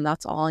sensation and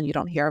that's all and you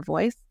don't hear a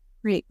voice.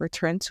 Great,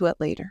 return to it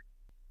later.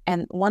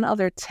 And one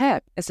other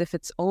tip is if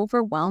it's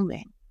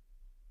overwhelming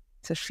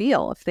to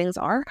feel, if things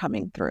are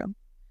coming through,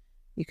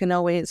 you can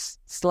always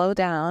slow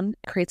down,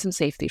 create some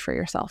safety for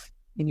yourself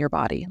in your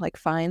body. Like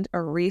find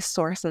a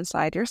resource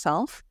inside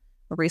yourself.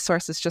 A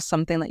resource is just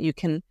something that you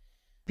can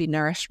be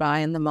nourished by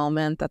in the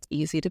moment that's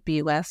easy to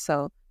be with.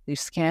 So You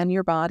scan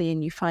your body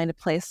and you find a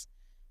place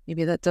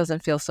maybe that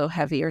doesn't feel so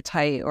heavy or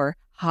tight or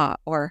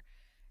hot or,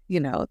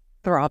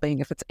 throbbing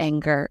if it's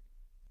anger.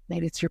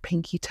 Maybe it's your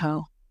pinky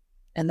toe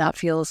and that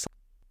feels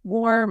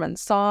warm and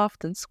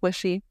soft and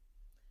squishy.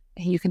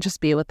 And you can just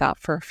be with that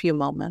for a few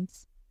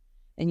moments.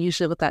 And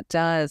usually what that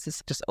does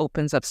is just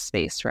opens up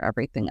space for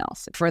everything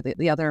else, for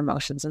the other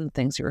emotions and the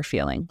things you were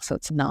feeling. So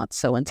it's not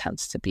so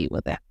intense to be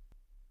with it.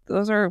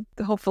 Those are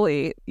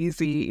hopefully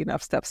easy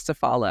enough steps to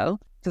follow.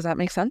 Does that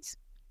make sense?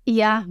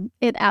 Yeah,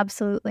 it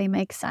absolutely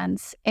makes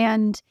sense.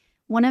 And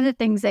one of the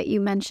things that you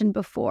mentioned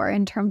before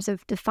in terms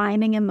of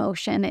defining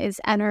emotion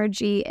is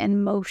energy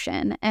and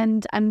motion.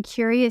 And I'm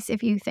curious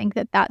if you think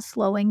that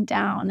slowing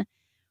down,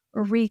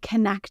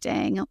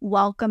 reconnecting,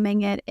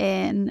 welcoming it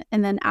in,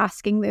 and then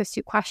asking those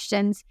two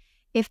questions,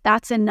 if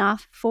that's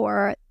enough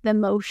for the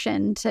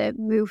motion to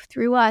move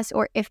through us,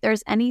 or if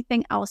there's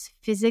anything else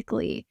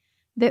physically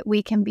that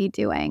we can be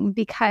doing.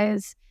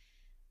 Because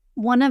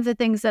one of the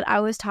things that I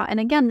was taught, and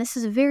again, this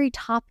is a very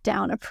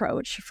top-down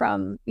approach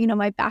from,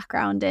 my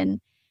background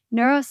in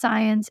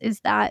neuroscience,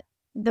 is that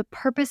the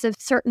purpose of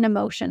certain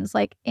emotions,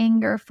 like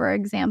anger, for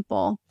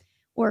example,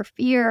 or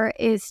fear,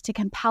 is to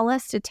compel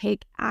us to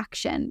take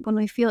action. When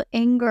we feel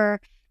anger,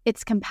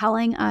 it's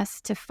compelling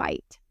us to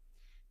fight.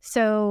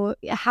 So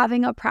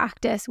having a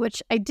practice,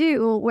 which I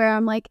do, where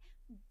I'm like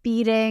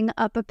beating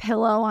up a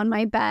pillow on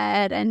my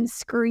bed and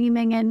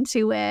screaming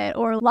into it,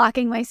 or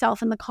locking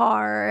myself in the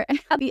car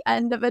at the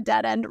end of a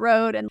dead-end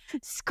road and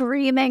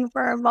screaming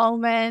for a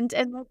moment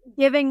and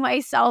giving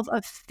myself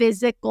a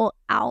physical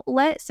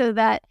outlet so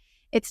that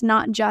it's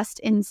not just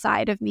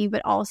inside of me,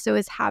 but also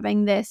is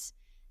having this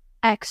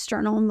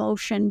external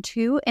motion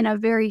too in a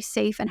very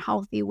safe and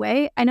healthy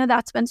way. I know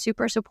that's been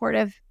super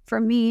supportive for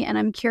me, and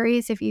I'm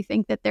curious if you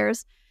think that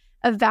there's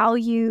a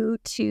value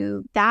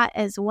to that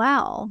as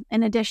well,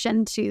 in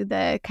addition to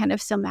the kind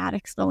of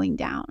somatic slowing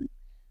down.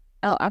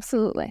 Oh,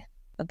 absolutely.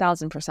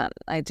 1,000%.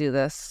 I do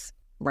this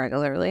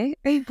regularly.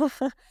 I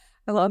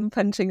love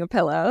punching a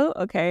pillow,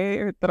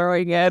 or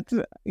throwing it,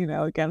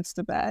 against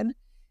the bed.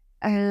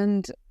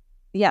 And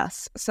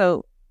yes,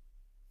 so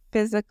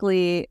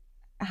physically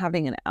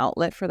having an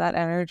outlet for that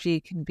energy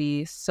can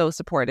be so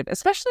supportive,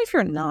 especially if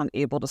you're not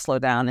able to slow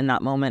down in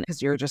that moment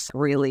because you're just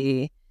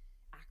really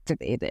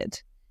activated.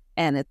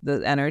 And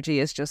the energy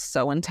is just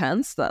so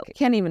intense that you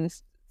can't even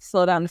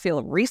slow down to feel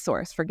a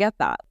resource. Forget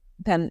that.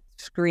 Then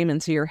scream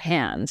into your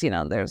hands.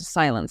 There's a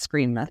silent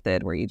scream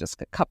method where you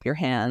just cup your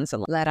hands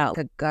and let out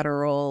a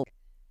guttural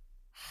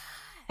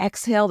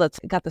exhale that's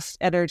got this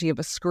energy of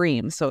a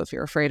scream. So if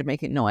you're afraid of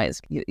making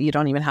noise, you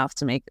don't even have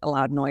to make a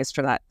loud noise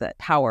for that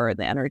power,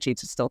 the energy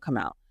to still come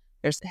out.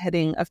 There's the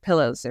hitting of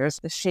pillows. There's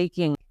the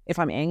shaking. If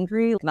I'm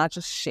angry, not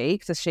just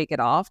shake to shake it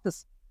off,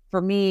 because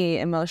for me,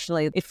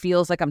 emotionally, it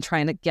feels like I'm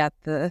trying to get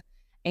the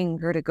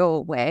anger to go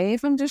away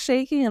if I'm just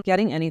shaking. And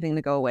getting anything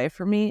to go away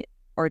from me,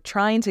 or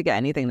trying to get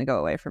anything to go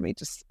away from me,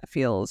 just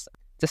feels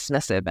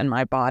dismissive. And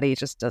my body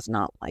just does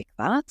not like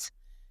that.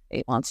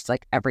 It wants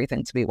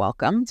everything to be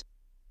welcomed.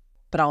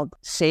 But I'll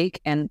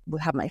shake and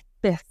have my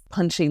fist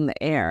punching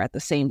the air at the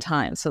same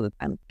time so that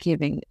I'm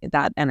giving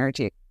that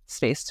energy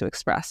space to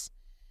express.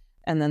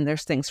 And then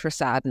there's things for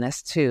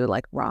sadness too,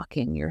 like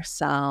rocking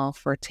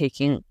yourself or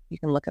you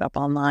can look it up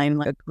online,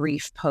 like a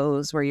grief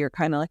pose where you're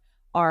kind of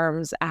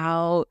arms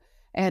out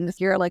and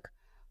you're like,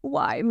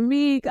 why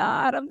me,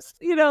 God? I'm,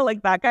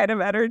 that kind of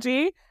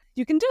energy.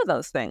 You can do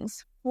those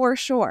things for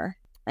sure.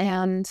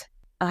 And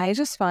I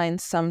just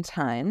find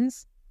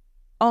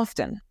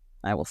often,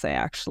 I will say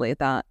actually,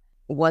 that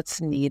what's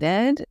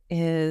needed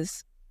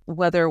is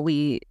whether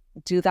we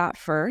do that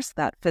first,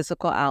 that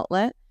physical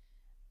outlet,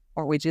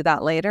 or we do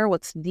that later,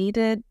 what's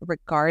needed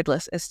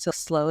regardless is to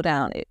slow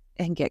down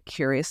and get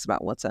curious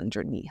about what's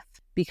underneath.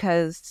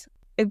 Because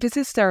if it's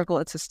hysterical,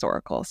 it's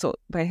historical. So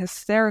by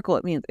hysterical,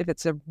 it means if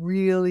it's a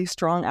really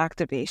strong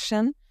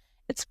activation,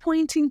 it's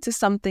pointing to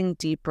something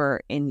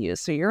deeper in you.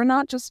 So you're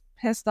not just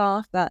pissed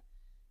off that,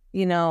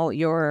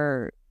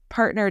 your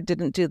partner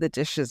didn't do the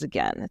dishes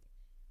again.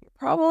 You're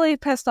probably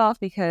pissed off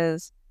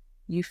because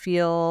you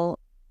feel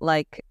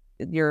like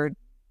you're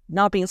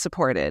not being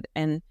supported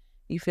and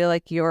you feel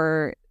like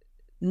you're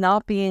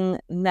not being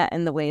met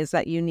in the ways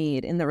that you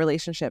need in the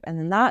relationship. And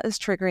then that is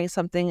triggering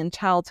something in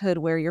childhood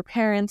where your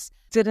parents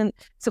didn't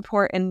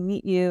support and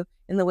meet you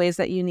in the ways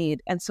that you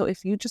need. And so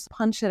if you just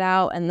punch it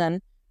out and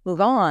then move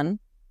on,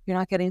 you're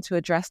not getting to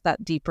address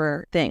that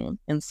deeper thing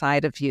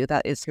inside of you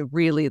that is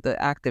really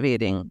the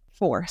activating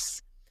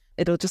force.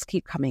 It'll just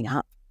keep coming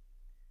up.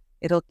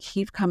 It'll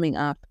keep coming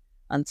up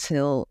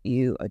until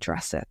you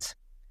address it.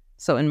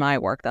 So in my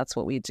work, that's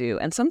what we do.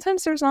 And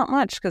sometimes there's not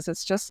much because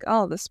it's just,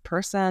 this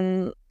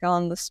person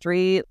on the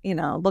street,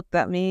 looked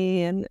at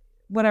me and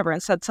whatever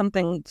and said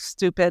something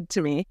stupid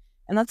to me.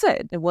 And that's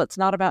it. It's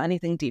not about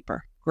anything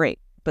deeper. Great.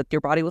 But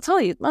your body will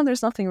tell you,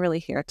 there's nothing really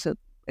here to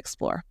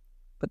explore.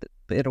 But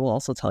it will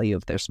also tell you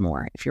if there's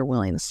more, if you're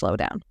willing to slow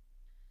down.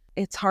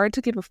 It's hard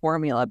to give a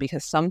formula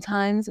because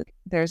sometimes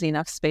there's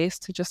enough space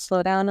to just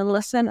slow down and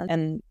listen.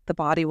 And the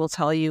body will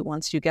tell you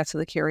once you get to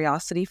the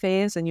curiosity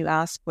phase and you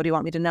ask, what do you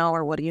want me to know?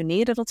 Or what do you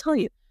need? It'll tell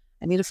you,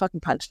 I need to fucking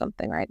punch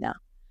something right now.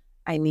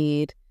 I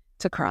need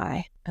to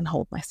cry and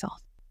hold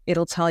myself.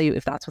 It'll tell you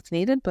if that's what's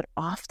needed. But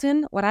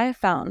often what I have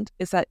found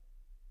is that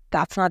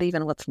that's not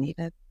even what's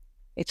needed.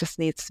 It just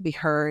needs to be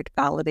heard,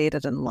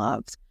 validated, and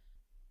loved.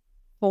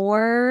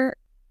 For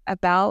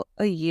about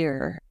a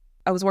year,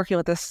 I was working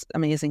with this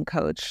amazing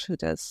coach who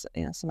does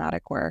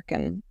somatic work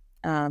and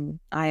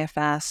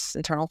IFS,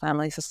 internal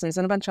family systems,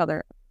 and a bunch of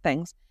other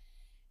things.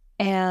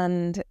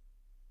 And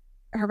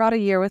for about a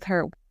year with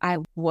her, I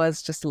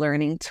was just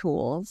learning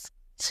tools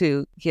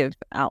to give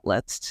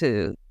outlets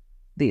to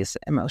these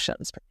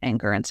emotions,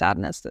 anger and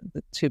sadness, the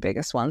two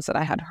biggest ones that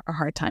I had a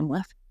hard time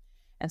with.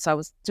 And so I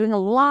was doing a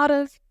lot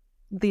of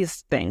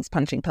these things,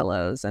 punching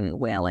pillows and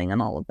wailing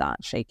and all of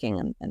that,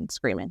 shaking and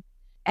screaming.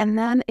 And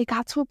then it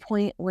got to a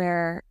point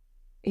where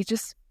it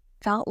just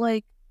felt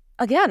like,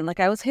 again, like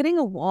I was hitting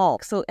a wall.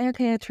 So,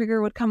 okay, a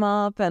trigger would come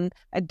up and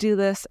I'd do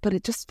this, but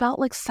it just felt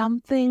like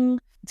something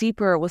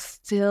deeper was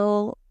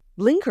still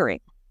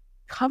lingering,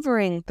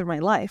 covering through my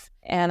life.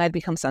 And I'd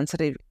become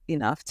sensitive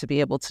enough to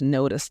be able to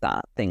notice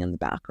that thing in the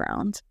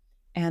background.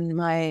 And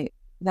my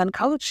then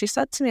coach, she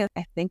said to me,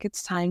 I think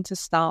it's time to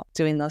stop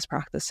doing those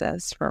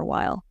practices for a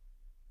while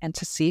and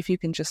to see if you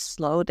can just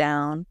slow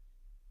down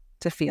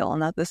to feel.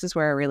 And that this is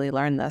where I really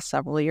learned this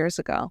several years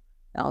ago.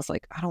 And I was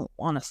like, I don't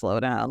want to slow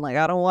down. Like,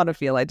 I don't want to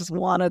feel. I just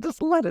want to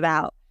just let it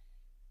out.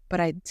 But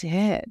I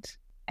did.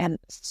 And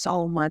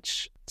so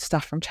much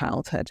stuff from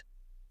childhood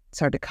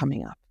started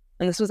coming up.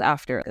 And this was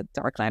after a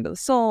dark night of the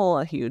soul,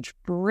 a huge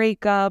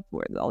breakup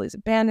where all these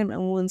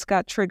abandonment wounds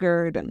got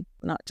triggered, and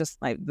not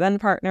just my then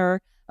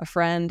partner, a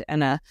friend,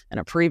 and a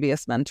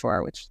previous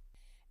mentor,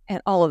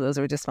 and all of those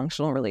were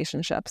dysfunctional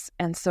relationships.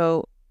 And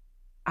so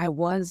I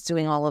was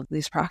doing all of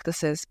these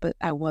practices, but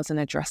I wasn't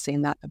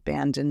addressing that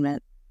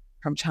abandonment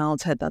from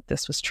childhood that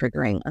this was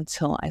triggering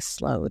until I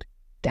slowed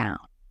down.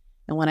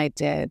 And when I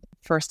did,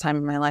 first time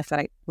in my life that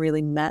I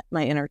really met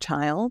my inner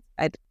child,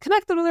 I'd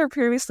connected with her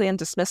previously and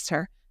dismissed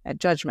her at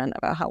judgment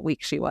about how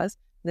weak she was.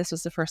 This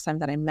was the first time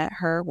that I met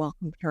her,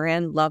 welcomed her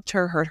in, loved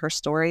her, heard her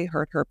story,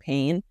 heard her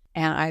pain,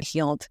 and I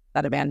healed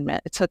that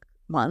abandonment. It took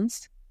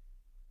months,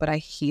 but I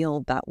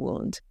healed that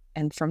wound.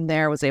 And from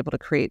there, I was able to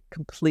create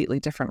completely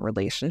different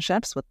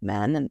relationships with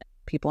men and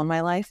people in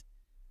my life,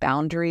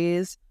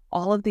 boundaries,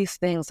 all of these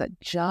things that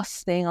just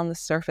staying on the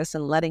surface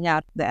and letting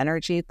out the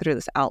energy through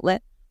this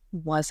outlet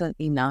wasn't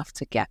enough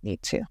to get me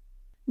to.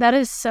 That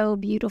is so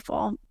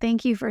beautiful.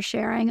 Thank you for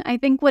sharing. I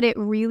think what it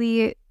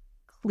really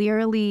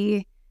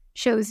clearly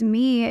shows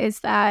me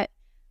is that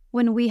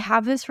when we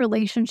have this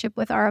relationship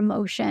with our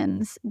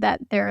emotions,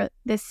 that they're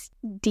this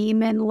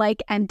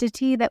demon-like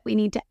entity that we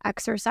need to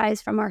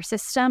exorcise from our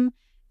system,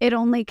 it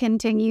only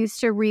continues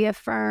to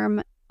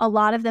reaffirm a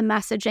lot of the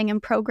messaging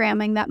and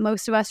programming that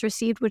most of us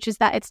received, which is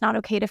that it's not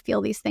okay to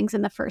feel these things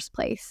in the first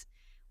place,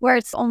 where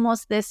it's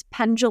almost this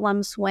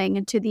pendulum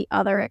swing to the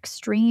other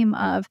extreme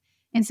of,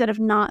 instead of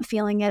not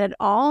feeling it at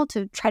all,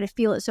 to try to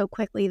feel it so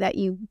quickly that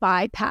you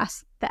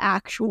bypass the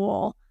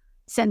actual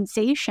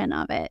sensation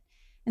of it.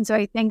 And so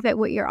I think that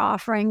what you're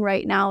offering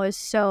right now is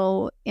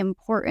so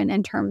important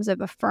in terms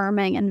of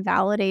affirming and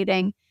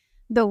validating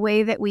the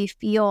way that we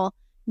feel,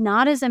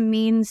 not as a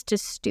means to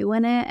stew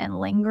in it and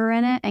linger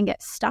in it and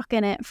get stuck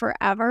in it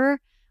forever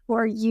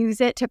or use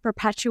it to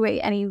perpetuate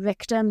any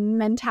victim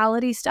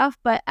mentality stuff,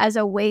 but as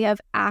a way of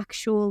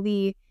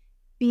actually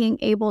being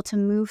able to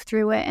move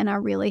through it in a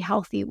really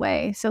healthy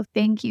way. So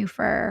thank you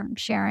for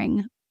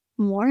sharing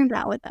more of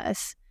that with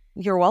us.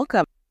 You're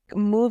welcome.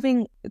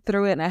 Moving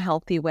through it in a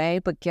healthy way,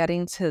 but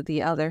getting to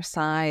the other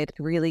side,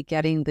 really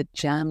getting the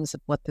gems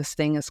of what this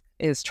thing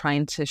is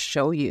trying to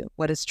show you,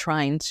 what it's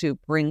trying to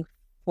bring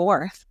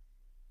forth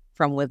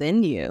from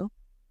within you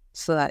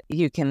so that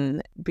you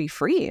can be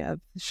free of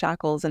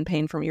shackles and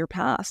pain from your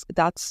past.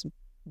 That's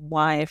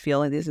why I feel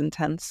like these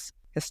intense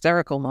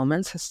hysterical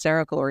moments,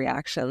 hysterical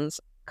reactions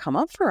come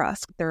up for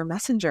us. They're a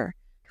messenger.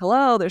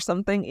 Hello, there's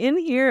something in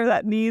here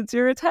that needs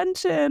your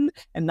attention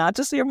and not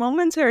just your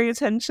momentary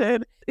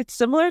attention. It's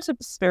similar to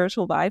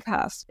spiritual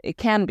bypass. It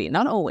can be,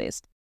 not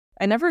always.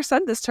 I never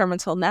said this term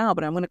until now,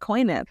 but I'm going to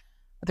coin it.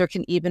 There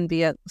can even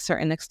be a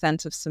certain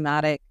extent of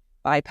somatic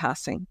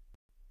bypassing.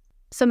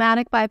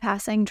 Somatic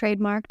bypassing,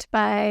 trademarked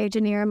by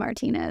Janira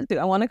Martinez.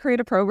 I want to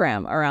create a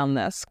program around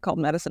this called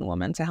Medicine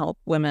Woman to help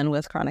women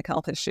with chronic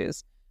health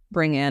issues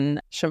bring in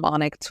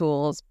shamanic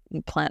tools,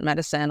 plant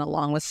medicine,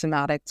 along with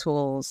somatic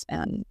tools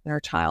and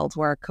their child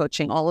work,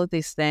 coaching, all of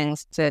these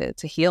things to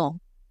heal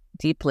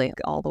deeply,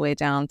 all the way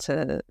down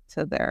to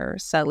their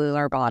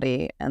cellular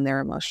body and their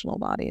emotional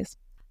bodies.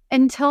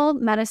 Until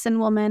Medicine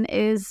Woman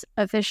is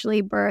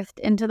officially birthed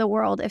into the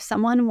world, if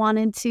someone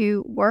wanted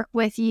to work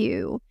with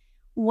you,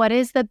 what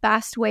is the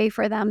best way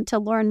for them to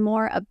learn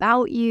more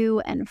about you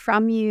and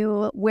from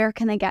you? Where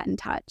can they get in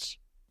touch?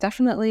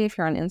 Definitely, if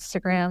you're on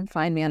Instagram,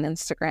 find me on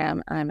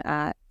Instagram. I'm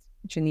at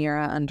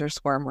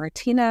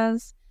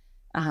Janira_Martinez.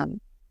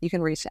 You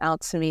can reach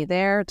out to me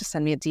there, just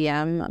send me a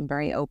DM. I'm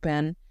very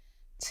open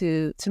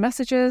to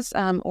messages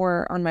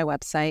or on my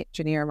website,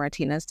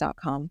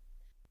 janiramartinez.com.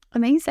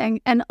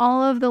 Amazing. And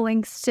all of the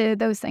links to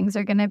those things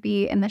are going to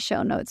be in the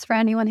show notes for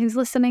anyone who's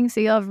listening, so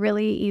you'll have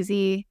really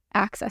easy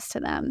access to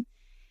them.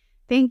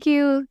 Thank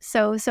you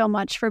so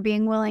much for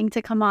being willing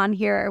to come on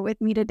here with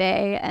me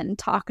today and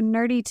talk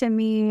nerdy to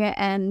me.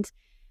 And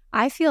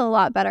I feel a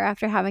lot better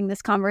after having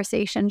this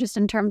conversation, just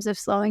in terms of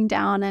slowing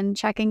down and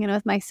checking in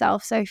with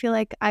myself. So I feel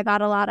like I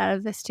got a lot out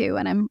of this too.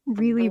 And I'm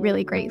really,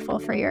 really grateful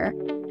for your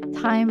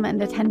time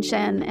and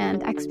attention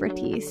and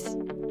expertise.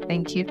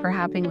 Thank you for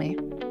having me.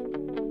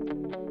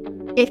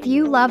 If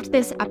you loved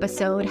this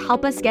episode,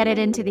 help us get it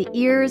into the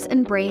ears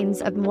and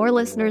brains of more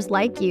listeners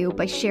like you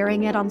by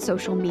sharing it on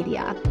social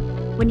media.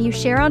 When you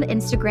share on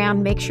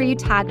Instagram, make sure you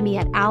tag me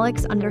at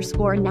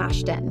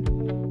Alex_Nashton.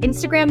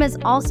 Instagram is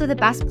also the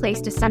best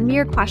place to send me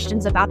your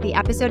questions about the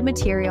episode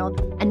material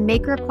and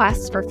make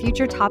requests for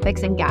future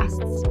topics and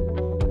guests.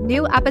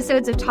 New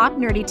episodes of Talk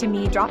Nerdy to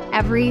Me drop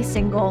every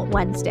single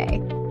Wednesday.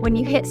 When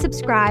you hit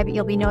subscribe,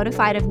 you'll be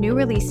notified of new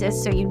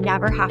releases so you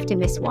never have to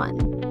miss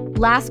one.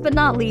 Last but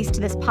not least,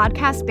 this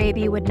podcast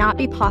baby would not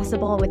be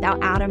possible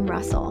without Adam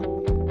Russell.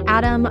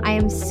 Adam, I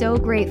am so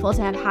grateful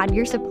to have had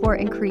your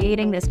support in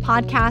creating this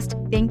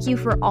podcast. Thank you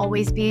for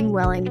always being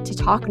willing to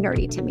talk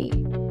nerdy to me.